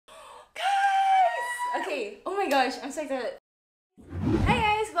Okay, oh my gosh, I'm so excited. Hi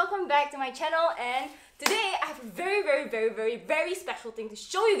guys, welcome back to my channel, and today I have a very special thing to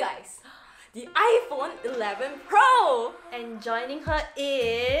show you guys. The iPhone 11 Pro! And joining her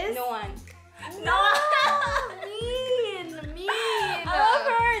is... No one. No! Mean! I love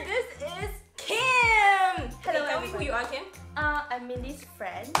her! This is Kim! Hello, tell me who you are, Kim. I'm Mindy's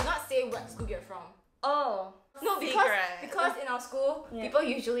friend. Do not say what school you're from. Oh. No, because in our school, people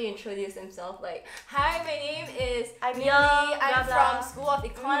usually introduce themselves like, hi, my name is Millie, I'm from School of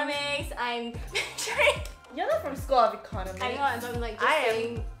Economics, I'm... You're not from School of Economics. I know, I'm like just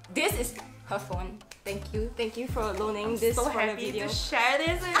saying, this is her phone. Thank you for loaning this so for the happy video. to share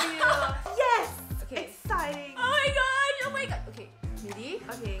this with you. Yes! Okay. Exciting. Oh my god! Okay, Millie,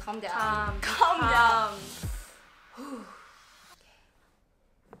 okay, calm down. Calm down.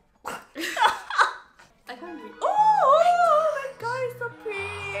 I can't breathe. Oh my god, it's so pretty.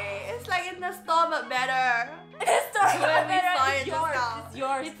 It's like in the store but better. It's so better. It's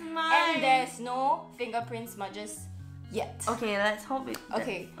yours. It's mine. And there's no fingerprint smudges yet. Okay, let's hope it.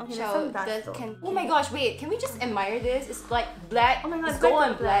 Okay, so oh my gosh, wait, can we just admire this? It's like black. Oh my god, it's gold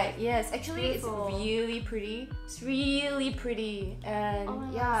and black. Yes, actually beautiful. It's really pretty. It's really pretty,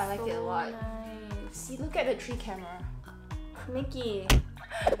 and yeah, I like it a lot. Nice. See, look at the tree camera. Mickey!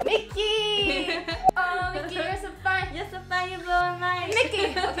 Mickey! Oh, Mickey, you're so fun. You're so fun, you blow my mind.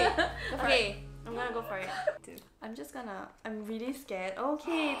 Mickey! Okay, I'm gonna go for it. I'm really scared.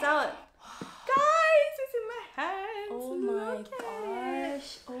 Okay, it's out. Guys, it's in my hands. Oh my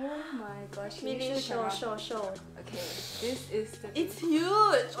gosh. Oh my gosh. Mindy, show. Okay, this is the... It's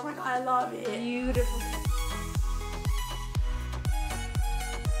huge! Oh my god, I love it. Beautiful.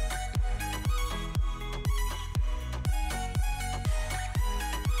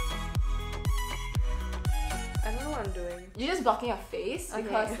 I don't know what I'm doing. You're just blocking your face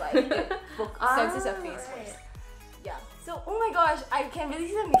because like it senses your face first. Yeah. So oh my gosh, I can really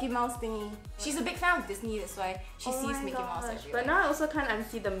see the Mickey Mouse thingy. She's a big fan of Disney, that's why she sees Mickey Mouse everywhere. But now I also can't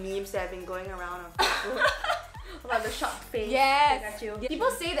unsee the memes that have been going around on Facebook about the shocked face. Yes.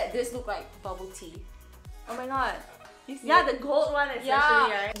 People say that this look like bubble tea. Oh my god. Yeah, the gold one especially,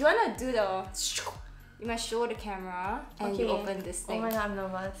 right? Do you wanna do the... You must show the camera and you open this thing. Oh my god, I'm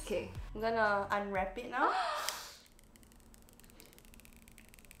nervous. Okay. I'm gonna unwrap it now.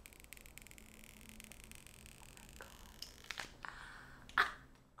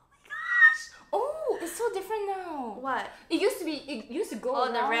 It's so different now. What? It used to go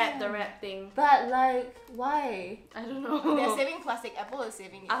around. Oh, the wrap thing. But like, why? I don't know. They're saving plastic. Apple is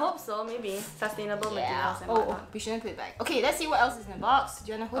saving it. I hope so, maybe. Sustainable materials and whatnot. We shouldn't put it back. Okay, let's see what else is in the box.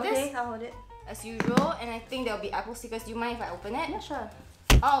 Do you wanna hold this? Okay, I'll hold it. As usual, and I think there'll be Apple stickers. Do you mind if I open it? Yeah, sure.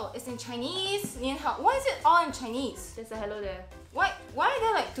 Oh, it's in Chinese. Why is it all in Chinese? There's a hello there. Why are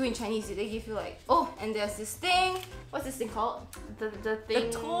there like two in Chinese? Did they give you like... Oh, and there's this thing. What's this thing called? The thing...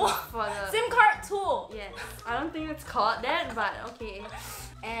 The tool. For the... SIM card tool. Yes. I don't think it's called that, but okay.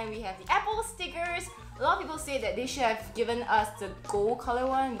 And we have the Apple stickers. A lot of people say that they should have given us the gold color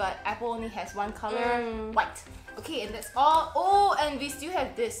one, but Apple only has one color, white. Okay, and that's all. Oh, and we still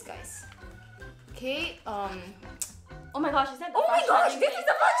have this, guys. Okay, oh my gosh, is that the oh my gosh, this is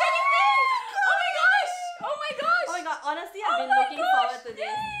the fast charging thing! Oh my gosh! Oh my god, honestly, I've been looking forward to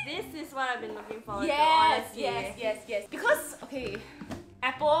this. This is what I've been looking forward to, honestly. Yes. Because, okay,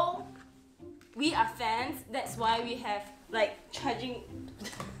 Apple, we are fans. That's why we have, like, charging...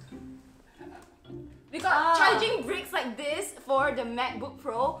 We got charging bricks like this for the MacBook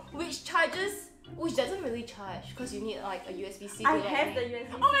Pro, which doesn't really charge because you need like a USB-C. I have the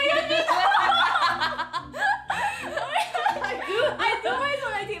USB-C. Oh my god! I do mine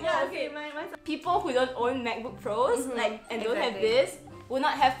on my table. Yeah, okay, mine's... People who don't own MacBook Pros and don't have this will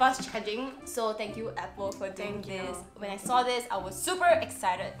not have fast charging. So thank you, Apple, for doing this. When I saw this, I was super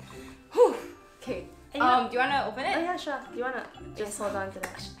excited. Whew. Okay. Do you wanna open it? Oh yeah, sure. Do you wanna just hold on to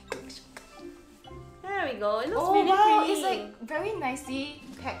that? There we go. It looks really pretty. It's like very nicely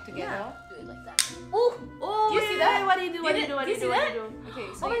packed together. Yeah. Do it like that. Oh, do you see that? What do you do? What do you do? Okay,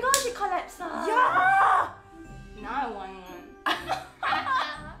 so oh my gosh, it collapsed. Yeah! Now I want one.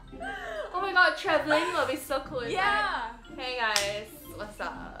 Oh my god, traveling will be so cool. Yeah. Hey guys, what's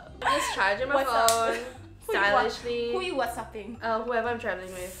up? Just charging my phone stylishly. Who you WhatsApping? Whoever I'm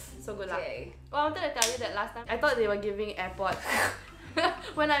traveling with. So good luck. Okay. Well, I wanted to tell you that last time I thought they were giving AirPods.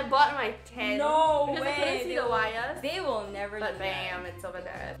 When I bought my 10, no because way. I couldn't see the wires. They will never do But bam, that. it's over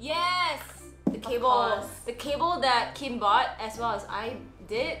there. Yes! The cable that Kim bought as well as I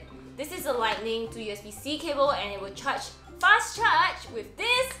did. This is a lightning to USB-C cable and it will charge fast charge with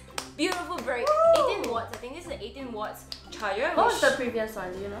this beautiful brick. 18 watts. I think this is an 18 watts charger. What was the previous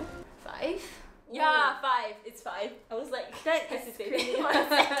one? Do you know? 5? Yeah, 5. It's 5. I was like That is hesitating crazy. for a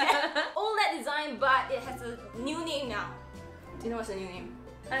second. OLED design, but it has a new name now. Do you know what's the new name?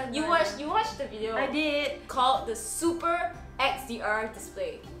 You watched the video. I did. Called the Super XDR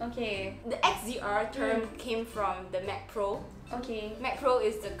display. Okay. The XDR term came from the Mac Pro. Okay. Mac Pro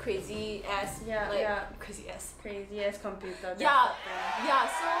is the crazy ass, crazy crazy ass computer. Yeah.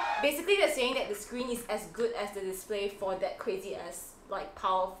 So basically, they're saying that the screen is as good as the display for that crazy ass, like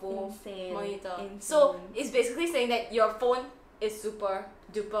powerful monitor. Insane. So it's basically saying that your phone is super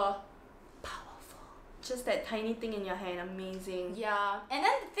duper powerful. Just that tiny thing in your hand, amazing. Yeah, and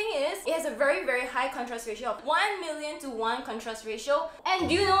then the thing is, it has a very very high contrast ratio of 1,000,000 to 1 contrast ratio. And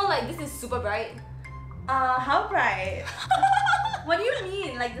do you know, like, this is super bright? How bright? What do you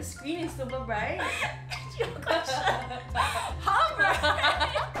mean? Like the screen is super bright? Your question. How bright?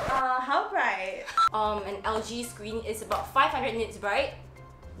 How bright? An LG screen is about 500 nits bright.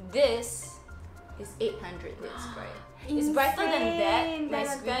 This is 800 nits bright. It's brighter than that, my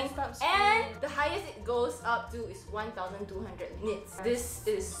screen. And the highest it goes up to is 1,200 nits. This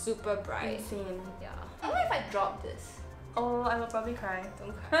is super bright. Insane. Yeah. I wonder if I drop this. Oh, I will probably cry.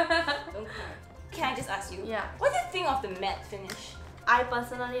 Don't cry. Don't cry. Can I just ask you? Yeah. What do you think of the matte finish? I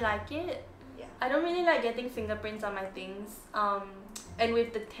personally like it. Yeah. I don't really like getting fingerprints on my things. And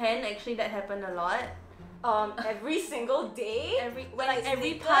with the 10, actually that happened a lot. Every single day? Every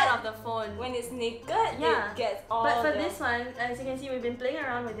naked, part of the phone. When it's naked, yeah. it gets all But for the... this one, as you can see, we've been playing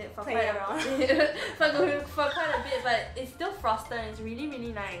around with it for Playing quite around. for quite a bit, but it's still frosted and it's really,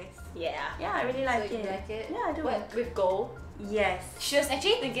 really nice. Yeah. Yeah, I really like So it. you like it? Yeah, I do. What, with gold? Yes. She was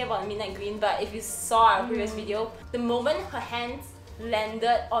actually thinking about midnight green, but if you saw our previous video, the moment her hands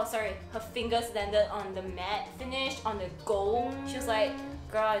landed, her fingers landed on the matte finish, on the gold, she was like,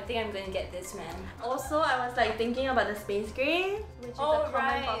 girl, I think I'm gonna get this, man. Also, I was like thinking about the space gray, which is a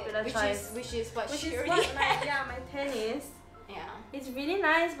common popular choice. Which is what Which she is already what had. my 10 is. Yeah. It's really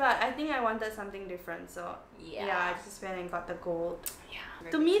nice, but I think I wanted something different, so yeah, I just went and got the gold. Yeah.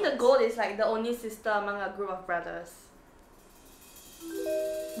 To me, the gold is like the only sister among a group of brothers.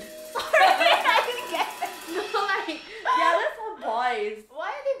 Sorry, I didn't get that. No, like the others are boys. Why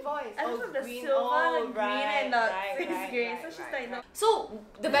are they boys? I don't know, the green. silver, the green, right, and the right, space right, gray. right, So she's right, like, right. no. So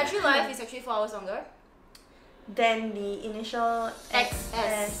the battery life is actually 4 hours longer. Then the initial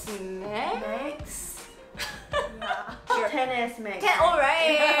XS Max. Max. Yeah. Sure. 10s Max. Oh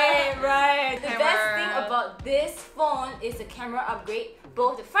right, right. The Camera. best thing about this phone is the camera upgrade.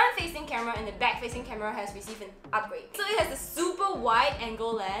 Both the front-facing camera and the back-facing camera has received an upgrade. So it has the super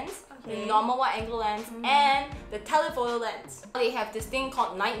wide-angle lens, the normal wide-angle lens, and the telephoto lens. They have this thing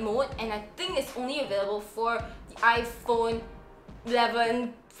called night mode, and I think it's only available for the iPhone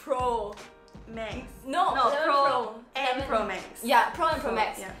 11 Pro. Max. No, 11 Pro and 11 Pro Max. Yeah, Pro and Pro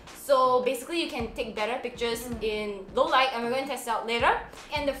Max. Yeah. So basically you can take better pictures in low light, and we're going to test it out later.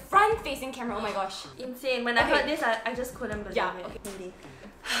 And the front-facing camera, oh my gosh. Insane. When I heard this, I just couldn't believe it. Okay. Really.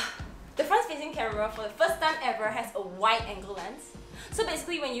 The front-facing camera for the first time ever has a wide-angle lens. So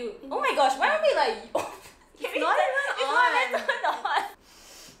basically when you... Oh my gosh, why aren't we like... It's not even on. Turned on.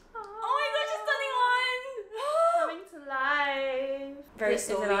 Oh my gosh, it's turning on! Coming to life. Very Is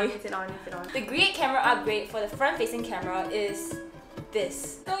slowly. it on? Is it on? The great camera upgrade for the front-facing camera is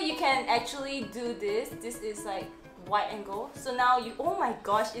this. So you can actually do this. This is like wide angle. So now you, oh my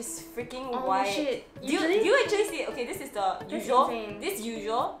gosh, it's freaking wide. Shit. Do you actually see it? Okay, this is the usual. This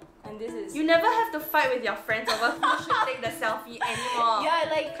usual, and this is. You never have to fight with your friends over who should take the selfie anymore. Yeah,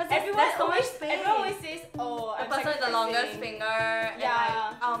 like everyone always says, oh, the person with the longest finger. Yeah.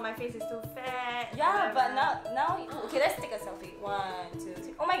 And like, oh, my face is too fat. Yeah, but now, okay, let's take a selfie. 1, 2,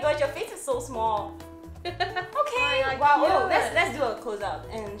 3. Oh my gosh, your face is so small. Okay. Oh, wow. cute. Oh, let's do a close up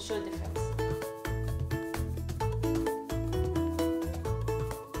and show the difference.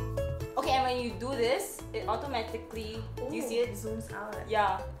 Okay, and when you do this, it automatically. Do you see it? Zooms out.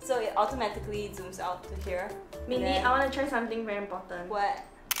 Yeah. So it automatically zooms out to here. Mindy, I want to try something very important. What?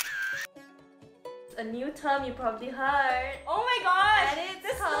 It's a new term you probably heard. Oh my gosh! And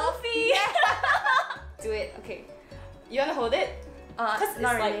it's the called- selfie. Do it. Okay. You wanna hold it? Not it's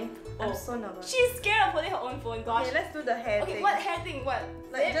really. like- I'm so nervous. She's scared of holding her own phone. Gosh. Okay, let's do the hair Okay, thing. what hair thing? What?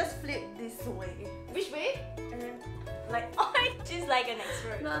 Like just flip this way. Which way? And then like Oh, she's like an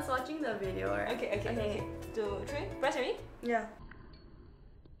expert. no, I was watching the video, right? Okay. 2, 3. Press ready? Yeah.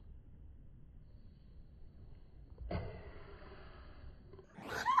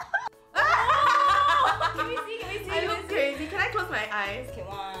 Can we see? I look crazy. Can I close my eyes? Okay,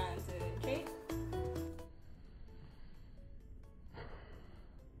 1, 2, 3.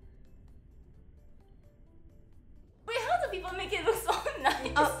 Wait, how do people make it look so nice?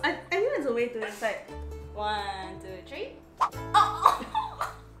 I think it's a way to the side. 1, 2, 3. Oh!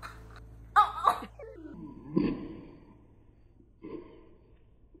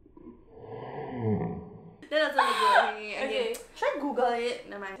 That doesn't look good. Okay. Should I Google it?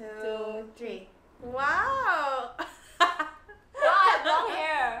 Never mind. 2, 3. Wow! Wow, long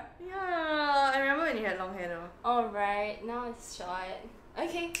hair. Yeah, I remember when you had long hair though. Alright, now it's short.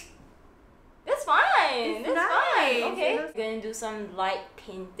 Okay. That's fine. That's nice. fine. Okay. We're gonna do some light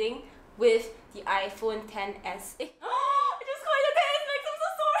painting with the iPhone XS. I just called it the XS Max. I'm so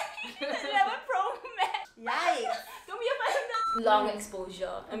sorry. 11 Pro Max. Yikes! Don't be offended. Long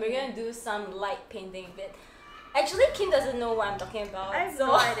exposure, and we're gonna do some light painting with it. Actually, Kim doesn't know what I'm talking about. I have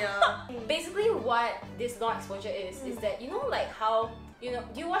no idea. Basically, what this long exposure is that, you know, like how, you know,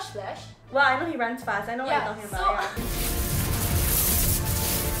 do you watch Flash? Well, I know he runs fast. I know what you're talking about.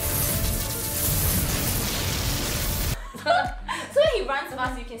 So when he runs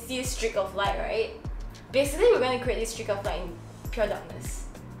fast, you can see a streak of light, right? Basically, we're going to create this streak of light in pure darkness.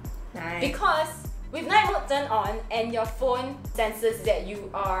 Nice. Because with night mode turned on and your phone senses that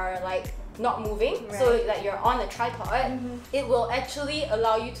you are like not moving, so like you're on a tripod, it will actually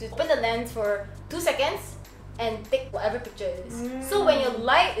allow you to open the lens for 2 seconds and take whatever picture it is. So when your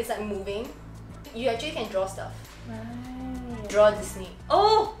light is like moving, you actually can draw stuff. Right. Draw Disney.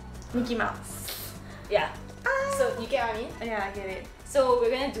 Oh! Mickey Mouse. Yeah. So you get what I mean? Yeah, I get it. So we're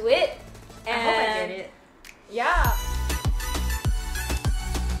gonna do it. And I hope I get it. Yeah.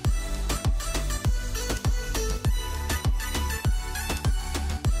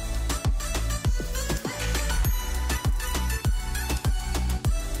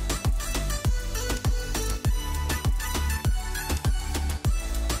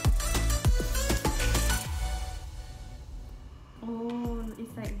 Oh,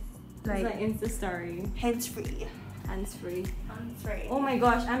 it's like It's like Insta story. hands-free. Hands-free. Hands-free. Oh my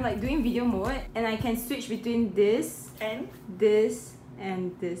gosh, I'm like doing video mode and I can switch between this, And? this,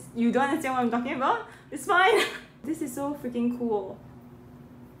 and this. You don't understand what I'm talking about? It's fine. This is so freaking cool.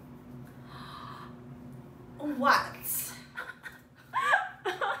 What?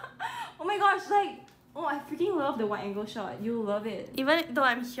 Oh my gosh, like, oh, I freaking love the wide angle shot. You'll love it. Even though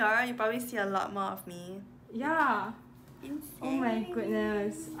I'm here, you probably see a lot more of me. Yeah. Insane. Oh my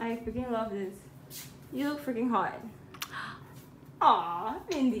goodness. I freaking love this. You look freaking hot. Aw,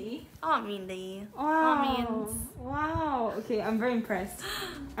 Mindy. Oh, Mindy. Wow. Means. Wow. Okay, I'm very impressed.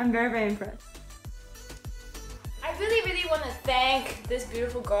 I'm very, very impressed. I really, really want to thank this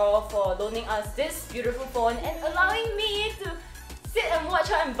beautiful girl for loaning us this beautiful phone and allowing me to sit and watch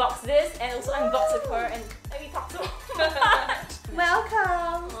her unbox this and also unbox with her and let me talk so much.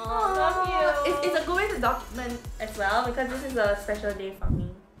 Welcome! Aw, love you. It's a good way to document as well because this is a special day for me.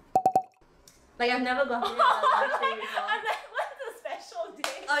 Like I've never gone through a launch day before. I'm like, what's a special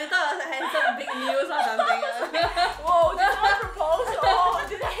day? Oh, you thought I was had some big news or something? Whoa, did someone propose? Oh,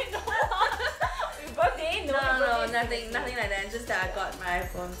 did I know? Your birthday? No, nothing like that. Just that I got my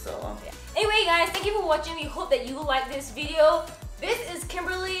iPhone, so. Yeah. Anyway, guys, thank you for watching. We hope that you like this video. This is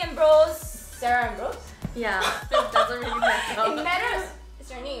Kimberly and Bros. Sarah and Bros. Yeah, it doesn't really matter. It matters.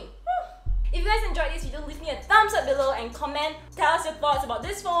 It's your name. If you guys enjoyed this video, leave me a thumbs up below and comment. Tell us your thoughts about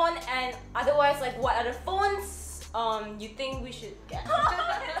this phone and otherwise, like what other phones you think we should get. I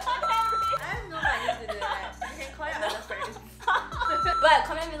have no money to do that. You can call your other friends. But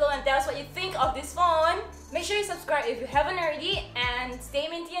comment below and tell us what you think of this phone. Make sure you subscribe if you haven't already and stay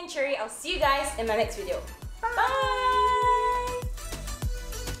minty and cherry. I'll see you guys in my next video. Bye!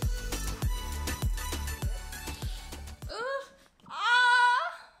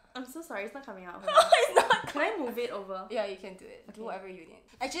 I'm so sorry, it's not coming out. It's not. Can I move it over? Yeah, you can do it. Okay. Do whatever you need.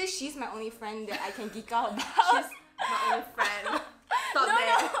 Actually, she's my only friend that I can geek out about. She's my only friend. Stop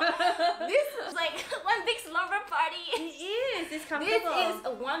there. This is like one big slumber party. It is. It's This comfortable. is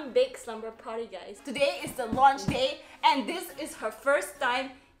a one big slumber party, guys. Today is the launch day, and this is her first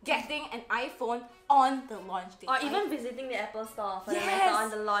time getting an iPhone on the launch day. Or even visiting the Apple store for the Yes. matter on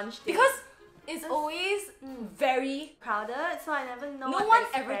the launch day. Because it's always very crowded, so I never know. no what one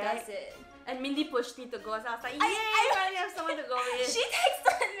to ever expect. does it. And Mindy pushed me to go, so I was like, yay, I finally have someone to go with. She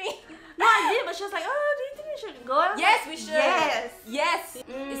texted me. No, I did, but she was like, oh, do you think we should go? I was Yes, like, we should. Yes. Yes.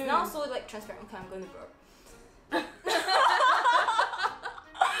 It's now so like transparent. Okay, I'm going to burp.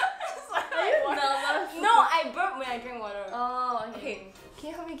 Are you nervous? No, I burp when I drink water. Oh, okay. Okay, can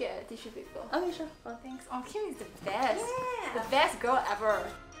you help me get a tissue paper? Okay, sure. Oh, thanks. Oh, Kim is the best. Yeah. The best girl ever.